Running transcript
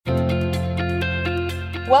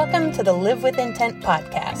Welcome to the Live with Intent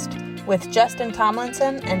podcast with Justin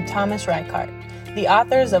Tomlinson and Thomas Reichart, the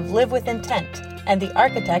authors of Live with Intent and the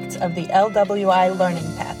architects of the LWI learning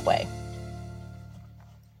pathway.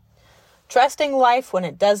 Trusting life when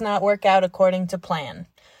it does not work out according to plan.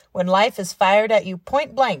 When life is fired at you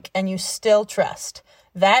point blank and you still trust.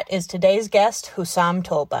 That is today's guest, Hussam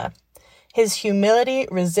Tulba. His humility,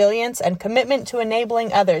 resilience, and commitment to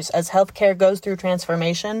enabling others as healthcare goes through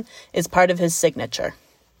transformation is part of his signature.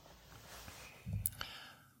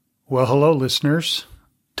 Well, hello, listeners.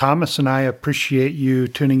 Thomas and I appreciate you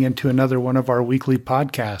tuning into another one of our weekly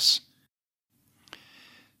podcasts.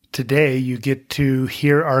 Today, you get to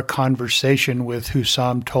hear our conversation with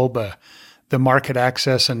Hussam Tulba, the Market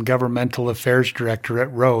Access and Governmental Affairs Director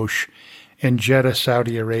at Roche in Jeddah,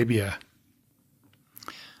 Saudi Arabia.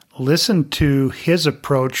 Listen to his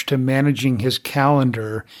approach to managing his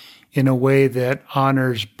calendar in a way that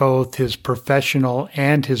honors both his professional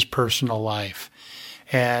and his personal life,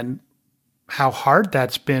 and how hard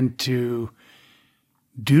that's been to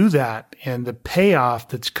do that and the payoff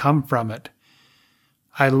that's come from it.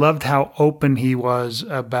 I loved how open he was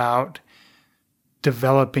about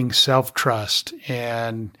developing self-trust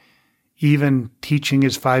and even teaching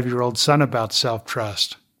his 5-year-old son about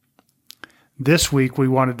self-trust. This week, we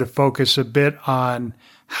wanted to focus a bit on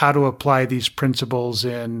how to apply these principles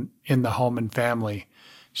in the home and family.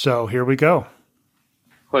 So here we go.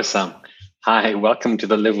 Hussam, hi, welcome to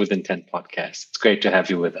the Live with Intent podcast. It's great to have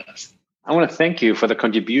you with us. I want to thank you for the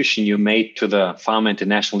contribution you made to the Pharma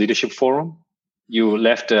International Leadership Forum. You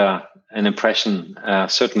left an impression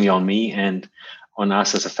certainly on me and on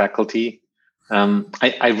us as a faculty.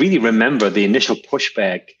 I really remember the initial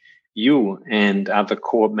pushback you and other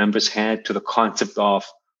core members had to the concept of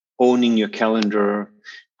owning your calendar,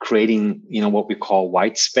 creating, what we call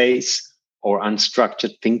white space or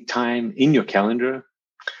unstructured think time in your calendar.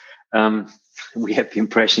 We had the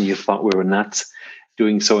impression you thought we were nuts.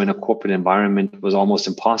 Doing so in a corporate environment was almost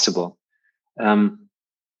impossible.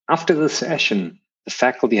 After the session, the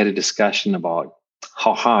faculty had a discussion about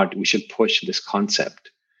how hard we should push this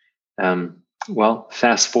concept. Well,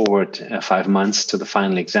 fast forward 5 months to the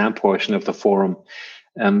final exam portion of the forum.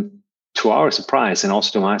 To our surprise, and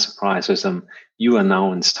also to my surprise, you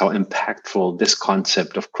announced how impactful this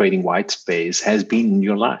concept of creating white space has been in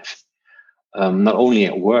your life. Not only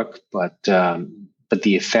at work, but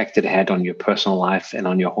the effect it had on your personal life and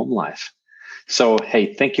on your home life. So,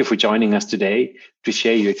 hey, thank you for joining us today to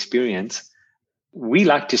share your experience. We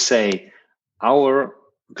like to say our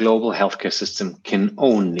global healthcare system can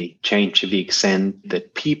only change to the extent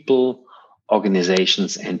that people,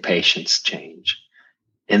 organizations, and patients change.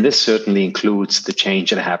 And this certainly includes the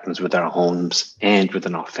change that happens with our homes and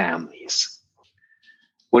within our families.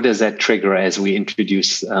 What does that trigger as we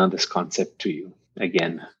introduce this concept to you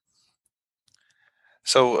again?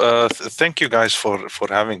 So thank you guys for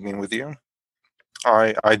having me with you.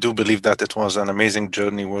 I do believe that it was an amazing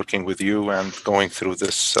journey working with you and going through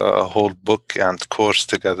this whole book and course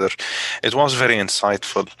together. It was very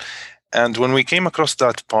insightful. And when we came across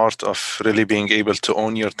that part of really being able to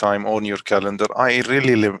own your time, own your calendar, I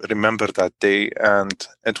really remember that day, and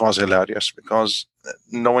it was hilarious because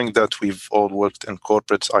knowing that we've all worked in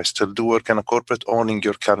corporates, I still do work in a corporate, owning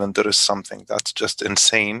your calendar is something that's just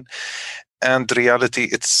insane. And reality,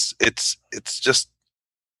 it's just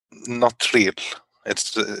not real.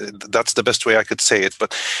 That's the best way I could say it.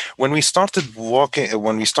 But when we started walking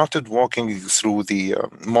through the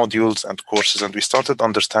modules and courses, and we started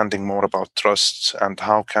understanding more about trusts and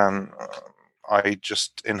how can I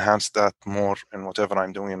just enhance that more in whatever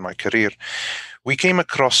I'm doing in my career, we came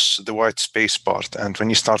across the white space part. And when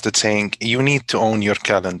you started saying you need to own your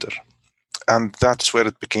calendar, and that's where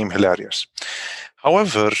it became hilarious.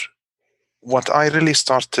 However, what I really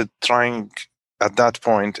started trying at that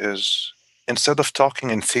point is, instead of talking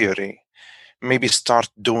in theory, maybe start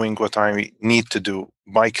doing what I need to do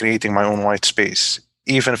by creating my own white space.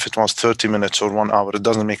 Even if it was 30 minutes or 1 hour, it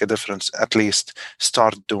doesn't make a difference. At least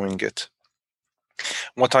start doing it.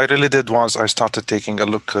 What I really did was I started taking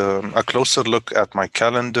a closer look at my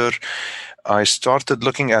calendar. I started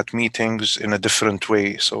looking at meetings in a different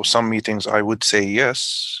way. So some meetings I would say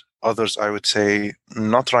yes, others I would say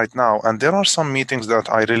not right now. And there are some meetings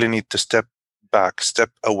that I really need to step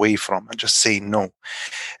away from and just say no,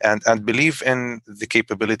 and believe in the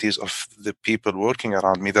capabilities of the people working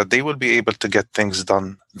around me, that they will be able to get things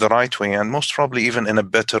done the right way, and most probably even in a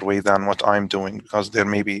better way than what I'm doing, because they're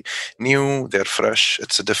maybe new, they're fresh,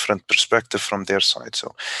 it's a different perspective from their side.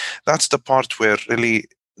 So that's the part where really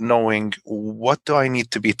knowing what do I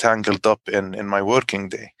need to be tangled up in my working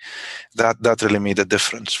day, that really made a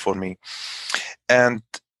difference for me. And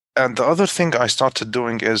the other thing I started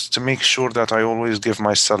doing is to make sure that I always give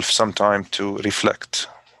myself some time to reflect.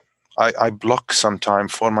 I block some time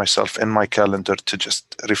for myself in my calendar to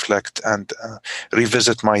just reflect and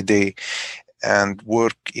revisit my day and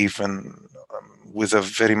work even with a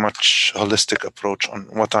very much holistic approach on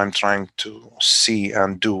what I'm trying to see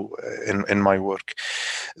and do in my work.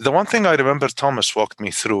 The one thing I remember Thomas walked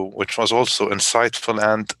me through, which was also insightful,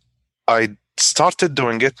 and I started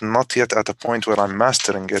doing it, not yet at a point where I'm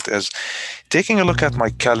mastering it, is taking a look at my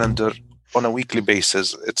calendar on a weekly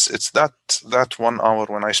basis. It's that 1 hour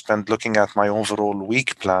when I spend looking at my overall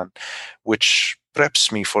week plan, which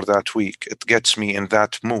preps me for that week. It gets me in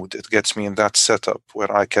that mood. It gets me in that setup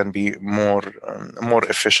where I can be more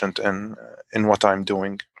efficient in what I'm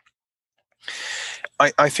doing.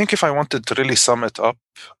 I think if I wanted to really sum it up,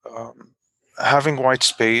 having white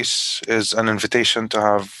space is an invitation to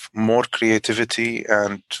have more creativity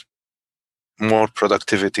and more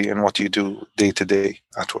productivity in what you do day to day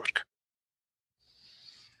at work.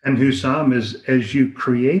 And Hussam, as you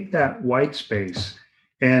create that white space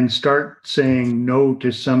and start saying no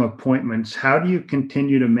to some appointments, how do you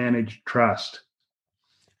continue to manage trust?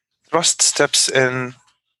 Trust steps in,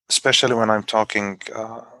 especially when I'm talking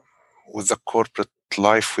with the corporate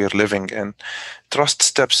life we're living in. Trust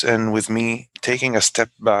steps in with me taking a step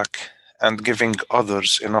back and giving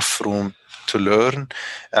others enough room to learn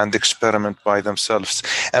and experiment by themselves.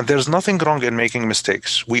 And there's nothing wrong in making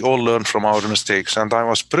mistakes. We all learn from our mistakes, and I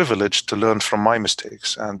was privileged to learn from my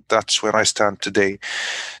mistakes, and that's where I stand today.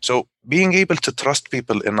 So being able to trust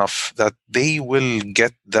people enough that they will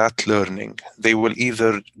get that learning, they will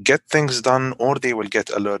either get things done or they will get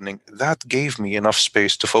a learning, that gave me enough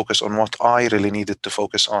space to focus on what I really needed to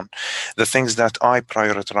focus on, the things that I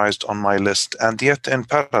prioritized on my list. And yet in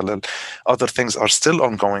parallel, other things are still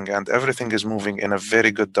ongoing and everything is moving in a very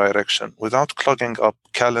good direction without clogging up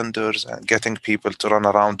calendars and getting people to run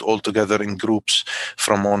around all together in groups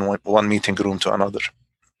from one meeting room to another.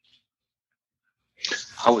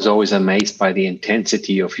 I was always amazed by the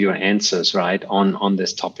intensity of your answers, right, on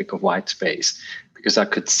this topic of white space, because I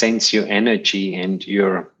could sense your energy and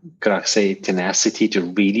your, could I say, tenacity to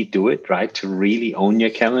really do it, right, to really own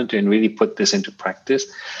your calendar and really put this into practice.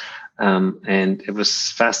 And it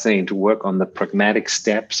was fascinating to work on the pragmatic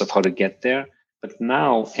steps of how to get there. But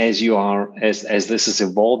now, as this is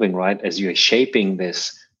evolving, right, as you're shaping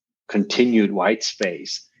this continued white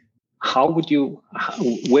space,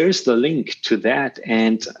 where's the link to that,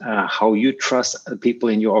 and how you trust people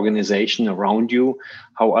in your organization around you,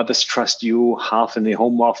 how others trust you, half in the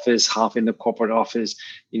home office, half in the corporate office,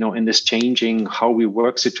 in this changing how we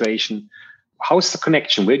work situation? How's the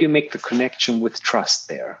connection? Where do you make the connection with trust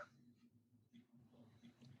there?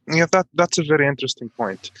 Yeah, that's a very interesting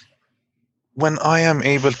point. When I am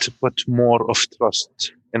able to put more of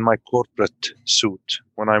trust in my corporate suit,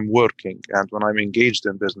 when I'm working and when I'm engaged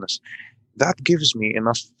in business, that gives me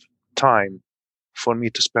enough time for me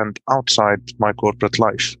to spend outside my corporate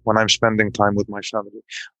life when I'm spending time with my family.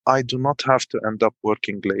 I do not have to end up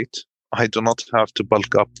working late. I do not have to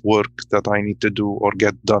bulk up work that I need to do or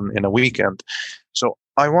get done in a weekend. So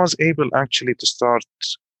I was able actually to start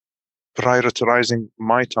prioritizing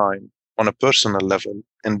my time on a personal level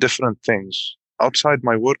in different things outside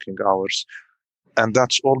my working hours. And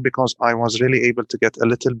that's all because I was really able to get a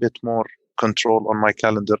little bit more control on my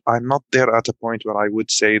calendar. I'm not there at a point where I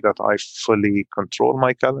would say that I fully control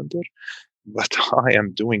my calendar, but I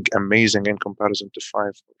am doing amazing in comparison to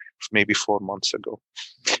 5, maybe 4 months ago.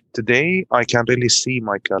 Today, I can really see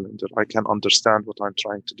my calendar. I can understand what I'm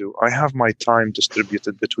trying to do. I have my time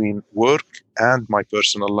distributed between work and my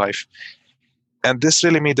personal life. And this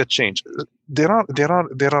really made a change. There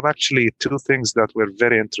are actually 2 things that were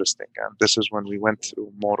very interesting, and this is when we went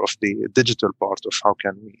through more of the digital part of how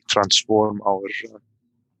can we transform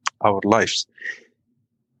our lives.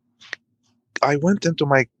 I went into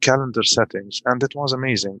my calendar settings, and it was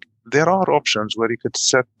amazing. There are options where you could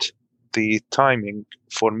set the timing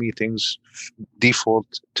for meetings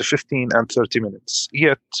default to 15 and 30 minutes.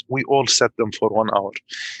 Yet we all set them for 1 hour.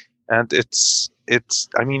 And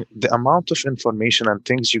I mean, the amount of information and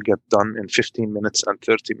things you get done in 15 minutes and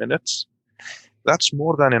 30 minutes, that's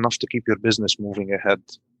more than enough to keep your business moving ahead.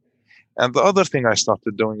 And the other thing I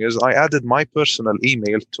started doing is I added my personal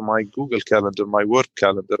email to my Google Calendar, my work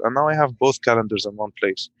calendar, and now I have both calendars in one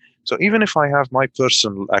place. So even if I have my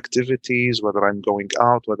personal activities, whether I'm going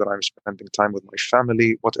out, whether I'm spending time with my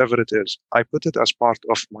family, whatever it is, I put it as part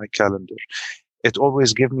of my calendar. It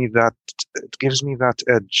always gives me that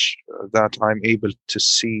edge that I'm able to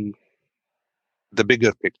see the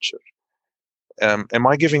bigger picture. Am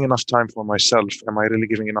I giving enough time for myself? Am I really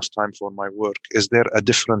giving enough time for my work? Is there a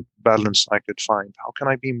different balance I could find? How can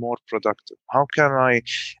I be more productive? How can I,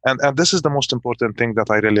 and this is the most important thing that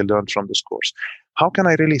I really learned from this course. How can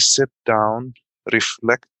I really sit down,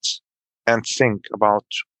 reflect, and think about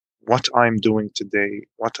what I'm doing today?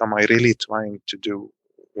 What am I really trying to do?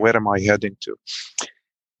 Where am I heading to?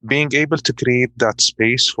 Being able to create that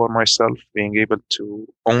space for myself, being able to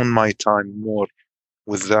own my time more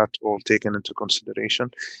with that all taken into consideration,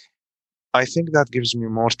 I think that gives me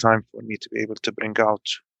more time for me to be able to bring out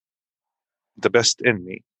the best in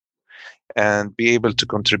me and be able to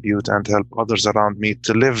contribute and help others around me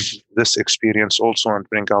to live this experience also and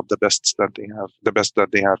bring out the best that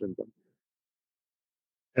they have in them.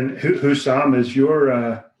 And Hussam, has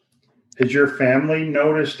your family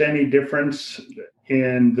noticed any difference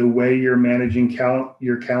in the way you're managing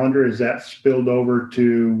your calendar? Is that spilled over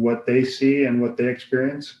to what they see and what they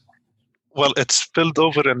experience? Well, it's spilled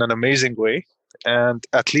over in an amazing way. And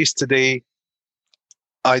at least today,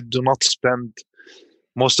 I do not spend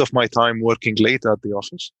most of my time working late at the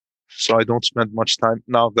office. So I don't spend much time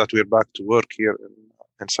now that we're back to work here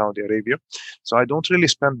in Saudi Arabia. So I don't really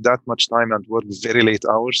spend that much time and work very late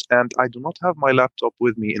hours. And I do not have my laptop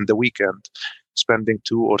with me in the weekend, spending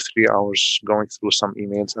 2 or 3 hours going through some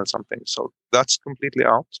emails and something. So that's completely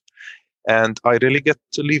out. And I really get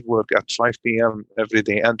to leave work at 5 p.m. every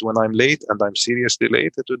day. And when I'm late, and I'm seriously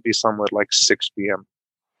late, it would be somewhere like 6 p.m.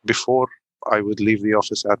 Before, I would leave the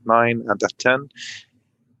office at 9 and at 10.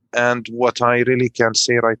 And what I really can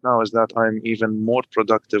say right now is that I'm even more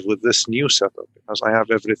productive with this new setup because I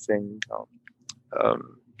have everything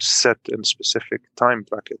set in specific time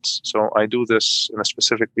brackets. So I do this in a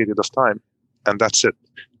specific period of time, and that's it.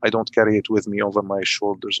 I don't carry it with me over my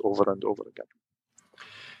shoulders over and over again.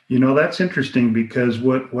 You know, that's interesting because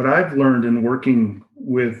what I've learned in working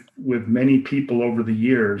with many people over the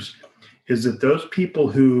years is that those people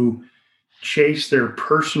who chase their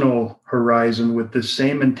personal horizon with the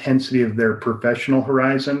same intensity of their professional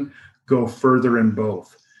horizon go further in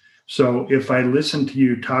both. So if I listen to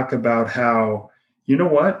you talk about how, you know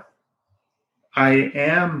what, I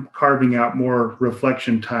am carving out more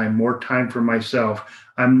reflection time, more time for myself.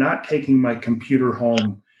 I'm not taking my computer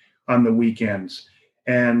home on the weekends,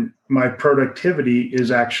 and my productivity is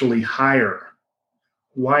actually higher.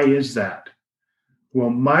 Why is that? Well,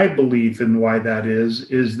 my belief in why that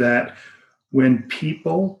is that when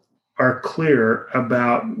people are clear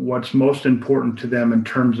about what's most important to them in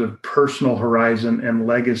terms of personal horizon and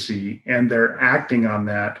legacy, and they're acting on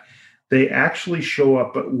that, they actually show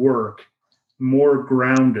up at work more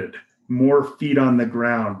grounded, more feet on the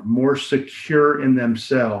ground, more secure in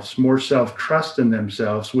themselves, more self-trust in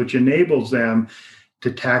themselves, which enables them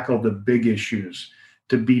to tackle the big issues,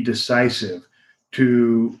 to be decisive,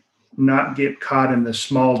 to not get caught in the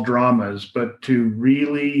small dramas, but to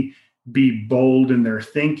really be bold in their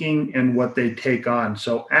thinking and what they take on.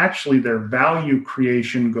 So actually their value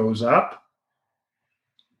creation goes up,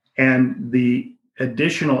 and the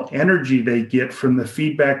additional energy they get from the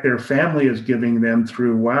feedback their family is giving them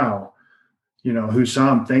through, wow, you know,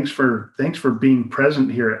 Hussam, thanks for being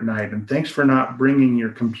present here at night, and thanks for not bringing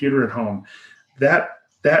your computer at home.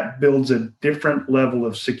 That builds a different level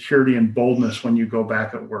of security and boldness when you go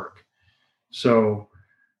back at work. So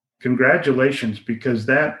congratulations, because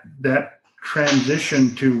that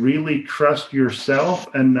transition to really trust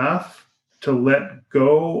yourself enough to let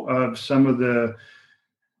go of some of the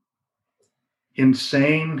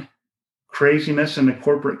insane craziness in the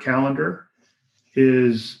corporate calendar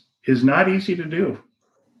is not easy to do.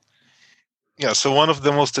 Yeah, so one of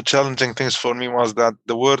the most challenging things for me was that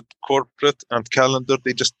the word corporate and calendar,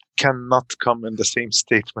 they just cannot come in the same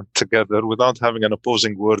statement together without having an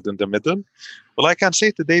opposing word in the middle. Well, I can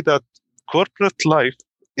say today that corporate life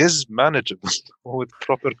is manageable with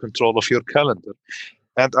proper control of your calendar.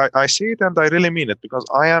 And I say it and I really mean it, because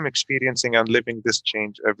I am experiencing and living this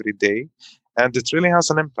change every day. And it really has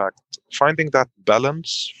an impact. Finding that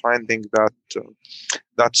balance, finding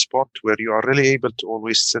that spot where you are really able to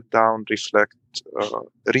always sit down, reflect,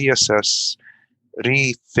 reassess,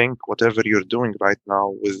 rethink whatever you're doing right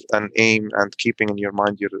now with an aim, and keeping in your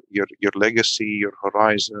mind your legacy, your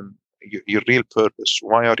horizon, your real purpose.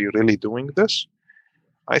 Why are you really doing this?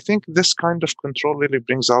 I think this kind of control really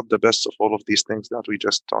brings out the best of all of these things that we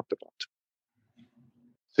just talked about.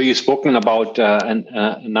 So you've spoken about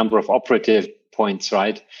a number of operative points,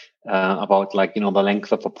 right? About the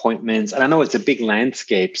length of appointments. And I know it's a big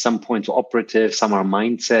landscape. Some points are operative, some are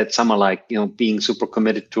mindset, some are being super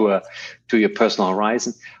committed to your personal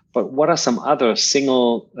horizon. But what are some other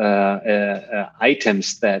single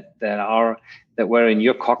items that are that were in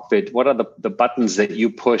your cockpit? What are the buttons that you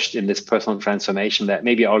pushed in this personal transformation that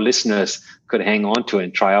maybe our listeners could hang on to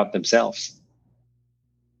and try out themselves?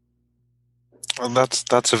 Well,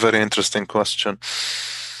 that's a very interesting question.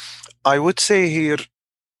 I would say here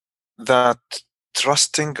that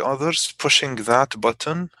trusting others, pushing that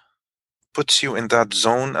button, puts you in that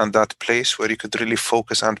zone and that place where you could really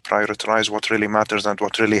focus and prioritize what really matters and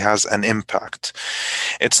what really has an impact.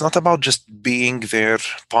 It's not about just being there,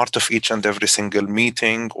 part of each and every single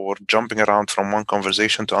meeting, or jumping around from one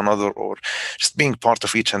conversation to another, or just being part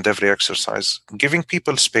of each and every exercise. Giving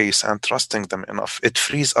people space and trusting them enough, it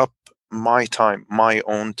frees up my time, my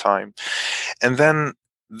own time. And then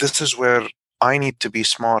this is where I need to be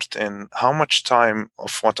smart in how much time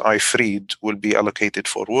of what I freed will be allocated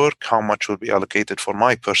for work, how much will be allocated for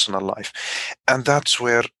my personal life. And that's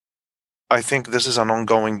where I think this is an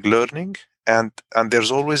ongoing learning, and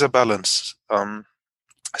there's always a balance.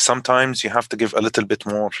 Sometimes you have to give a little bit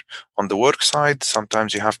more on the work side.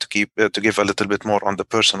 Sometimes you have to give a little bit more on the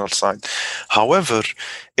personal side. However,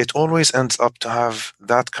 it always ends up to have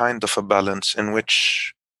that kind of a balance in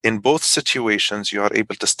which in both situations you are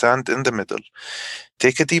able to stand in the middle,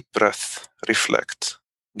 take a deep breath, reflect,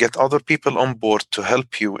 get other people on board to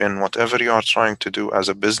help you in whatever you are trying to do as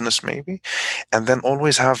a business maybe, and then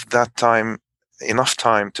always have that time, enough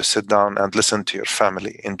time to sit down and listen to your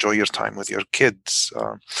family, enjoy your time with your kids,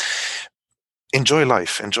 enjoy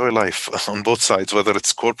life on both sides, whether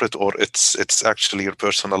it's corporate or it's actually your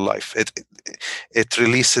personal life. It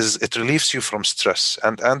relieves you from stress,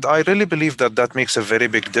 and I really believe that makes a very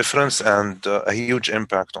big difference and a huge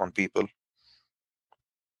impact on people.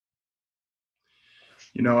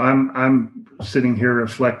 You know, I'm sitting here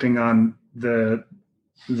reflecting on the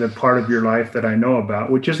part of your life that I know about,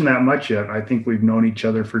 which isn't that much yet. I think we've known each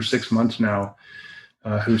other for 6 months now,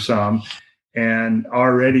 Hussam, and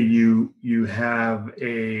already you have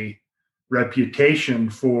a reputation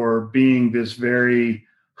for being this very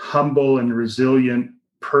humble and resilient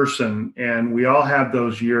person. And we all have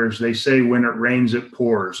those years. They say when it rains, it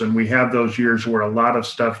pours, and we have those years where a lot of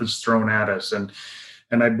stuff is thrown at us. And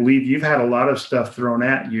I believe you've had a lot of stuff thrown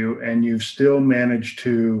at you, and you've still managed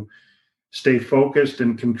to stay focused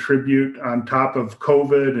and contribute on top of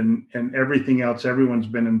COVID and everything else everyone's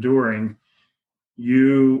been enduring.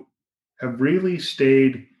 You have really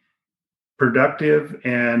stayed productive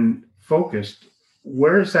and focused.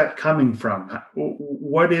 Where is that coming from?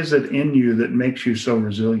 What is it in you that makes you so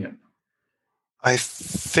resilient? I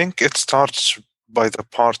think it starts by the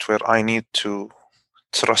part where I need to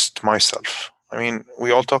trust myself. I mean,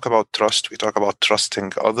 we all talk about trust. We talk about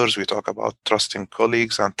trusting others. We talk about trusting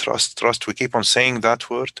colleagues and trust. We keep on saying that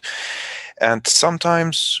word. And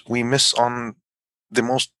sometimes we miss on the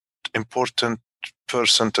most important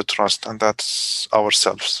person to trust, and that's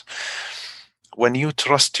ourselves. When you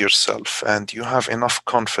trust yourself and you have enough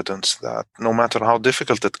confidence that no matter how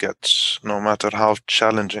difficult it gets, no matter how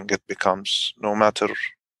challenging it becomes, no matter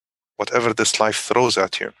whatever this life throws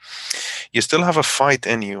at you, you still have a fight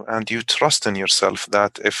in you, and you trust in yourself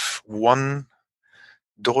that if one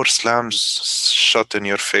door slams shut in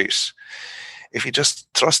your face, if you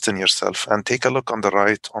just trust in yourself and take a look on the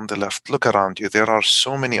right, on the left, look around you, there are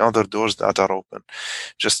so many other doors that are open.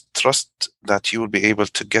 Just trust that you will be able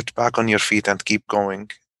to get back on your feet and keep going.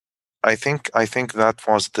 I think that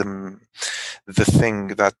was the thing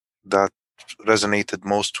that resonated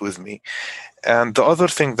most with me. And the other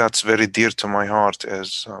thing that's very dear to my heart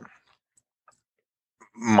is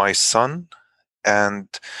my son, and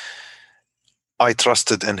I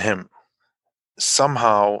trusted in him.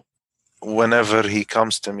 Somehow, whenever he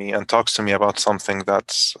comes to me and talks to me about something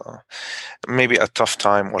that's maybe a tough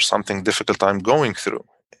time or something difficult I'm going through,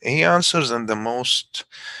 he answers in the most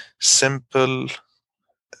simple,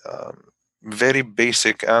 very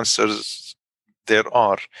basic answers there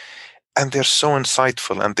are. And they're so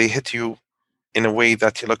insightful, and they hit you in a way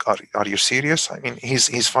that you're like, are you serious? I mean,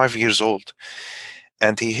 he's 5 years old,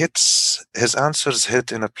 and his answers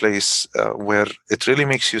hit in a place where it really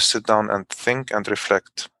makes you sit down and think and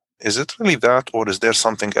reflect. Is it really that, or is there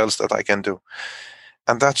something else that I can do?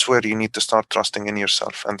 And that's where you need to start trusting in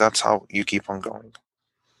yourself, and that's how you keep on going.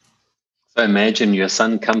 So imagine your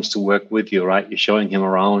son comes to work with you, right? You're showing him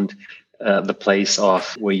around the place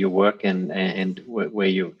of where you work and where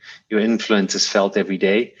your influence is felt every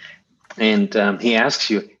day. And he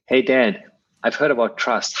asks you, hey, Dad, I've heard about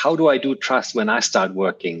trust. How do I do trust when I start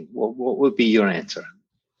working? What would be your answer?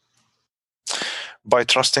 by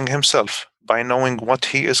trusting himself, by knowing what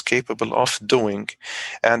he is capable of doing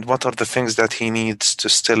and what are the things that he needs to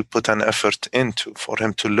still put an effort into for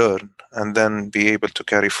him to learn and then be able to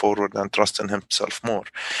carry forward and trust in himself more.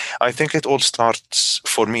 I think it all starts,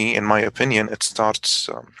 for me, in my opinion, it starts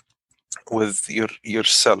with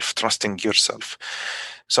yourself, trusting yourself.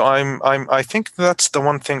 So I think that's the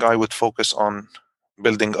one thing I would focus on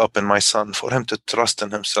building up in my son, for him to trust in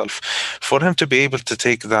himself, for him to be able to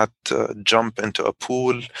take that jump into a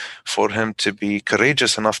pool, for him to be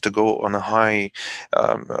courageous enough to go on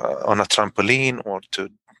on a trampoline, or to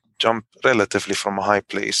jump relatively from a high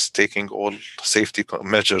place, taking all safety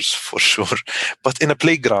measures for sure, but in a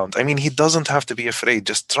playground. I mean, he doesn't have to be afraid.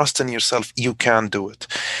 Just trust in yourself. You can do it.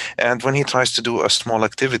 And when he tries to do a small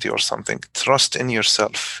activity or something, trust in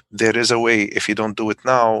yourself. There is a way. If you don't do it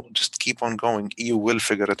now, just keep on going. You will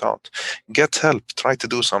figure it out. Get help. Try to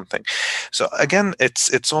do something. So again,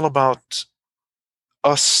 it's all about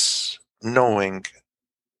us knowing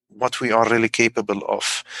what we are really capable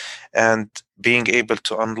of and being able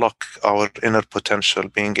to unlock our inner potential,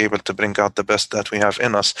 being able to bring out the best that we have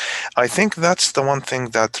in us. I think that's the one thing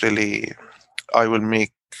that really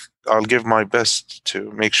I'll give my best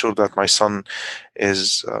to make sure that my son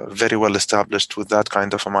is very well established with that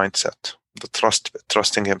kind of a mindset, the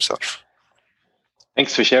trusting himself.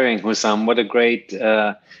 Thanks for sharing, Hussam. What a great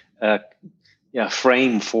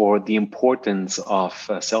frame for the importance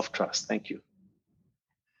of self-trust. Thank you.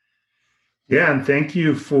 Yeah, and thank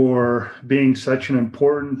you for being such an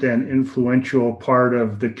important and influential part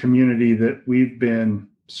of the community that we've been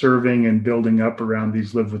serving and building up around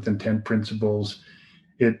these Live with Intent principles.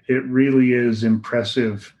 It really is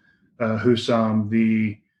impressive, Hussam,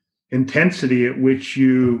 the intensity at which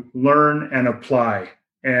you learn and apply.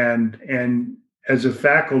 And as a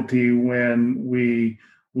faculty, when we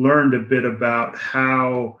learned a bit about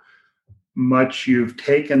how much you've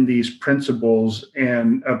taken these principles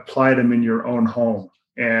and applied them in your own home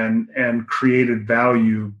and created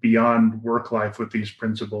value beyond work life with these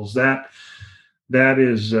principles, that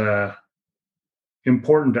is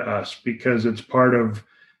important to us, because it's part of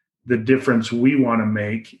the difference we want to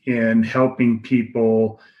make in helping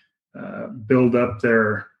people build up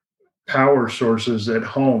their power sources at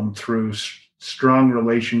home through strong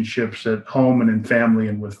relationships at home and in family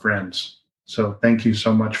and with friends. So thank you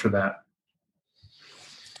so much for that.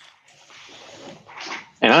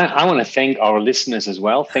 And I want to thank our listeners as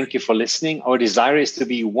well. Thank you for listening. Our desire is to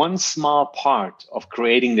be one small part of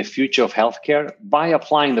creating the future of healthcare by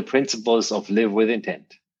applying the principles of Live with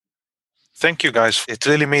Intent. Thank you, guys. It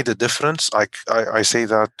really made a difference. I say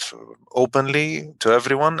that openly to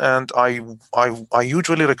everyone, and I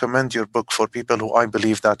usually recommend your book for people who I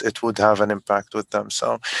believe that it would have an impact with them.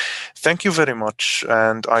 So thank you very much,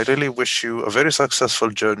 and I really wish you a very successful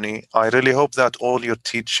journey. I really hope that all your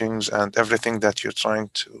teachings and everything that you're trying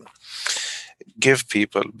to give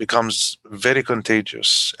people becomes very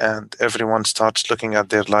contagious, and everyone starts looking at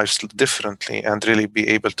their lives differently and really be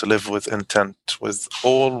able to live with intent with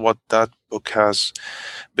all what that book has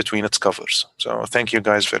between its covers. So thank you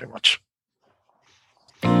guys very much.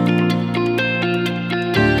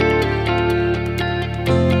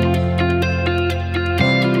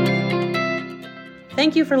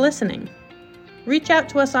 Thank you for listening. Reach out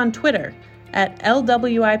to us on Twitter at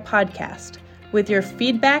LWI Podcast with your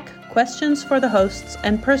feedback, questions for the hosts,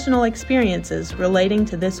 and personal experiences relating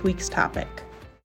to this week's topic.